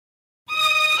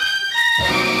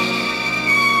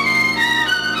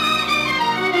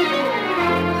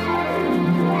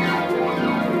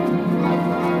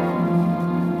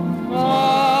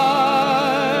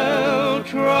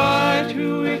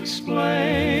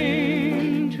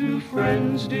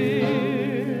friends,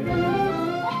 dear.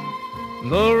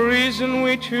 The reason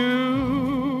we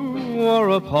two are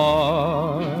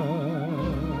apart,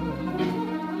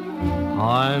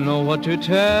 I know what to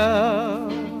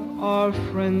tell our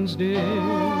friends, dear.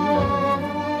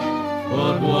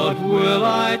 But what will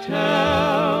I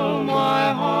tell my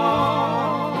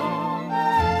heart?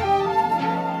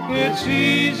 It's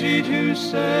easy to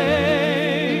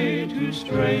say to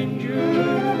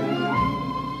strangers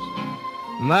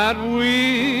that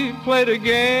we played a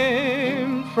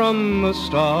game from the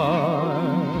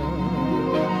start.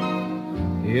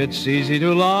 It's easy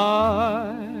to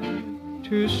lie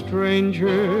to strangers,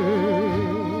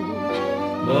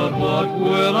 but what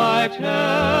will I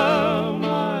tell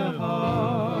my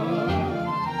heart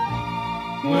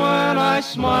when I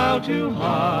smile to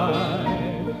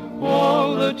hide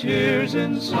all the tears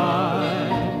inside?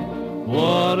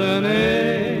 What an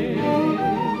ache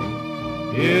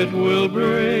it will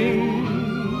bring.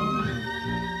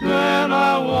 Then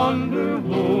I wander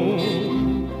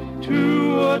home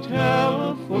to a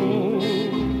telephone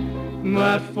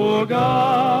that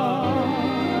forgot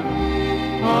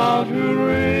how to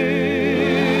ring.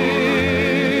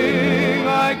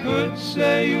 I could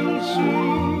say you'll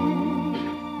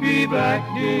soon be back,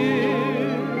 dear.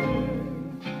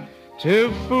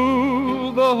 To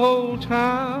fool the whole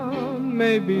town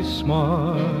may be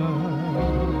smart.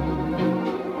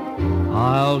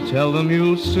 I'll tell them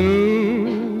you'll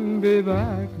soon be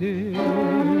back, dear.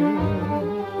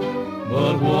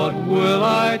 But what will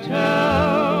I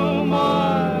tell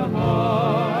my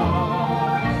heart?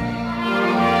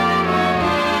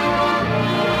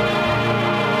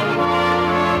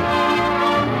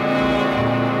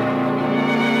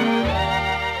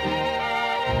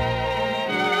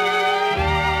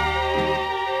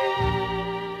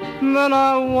 Then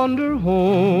I wander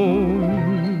home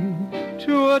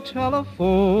to a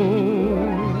telephone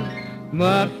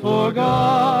that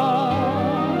forgot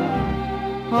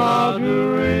how to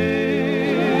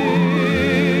ring.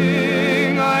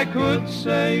 I could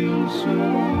say you'll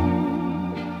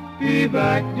soon be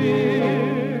back,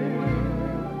 dear.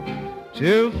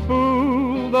 To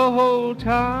fool the whole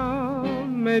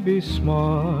town may be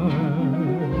smart.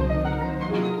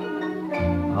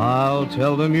 I'll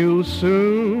tell them you'll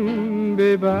soon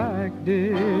be back,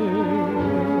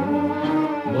 dear.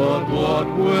 But what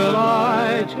will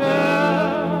I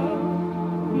tell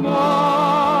my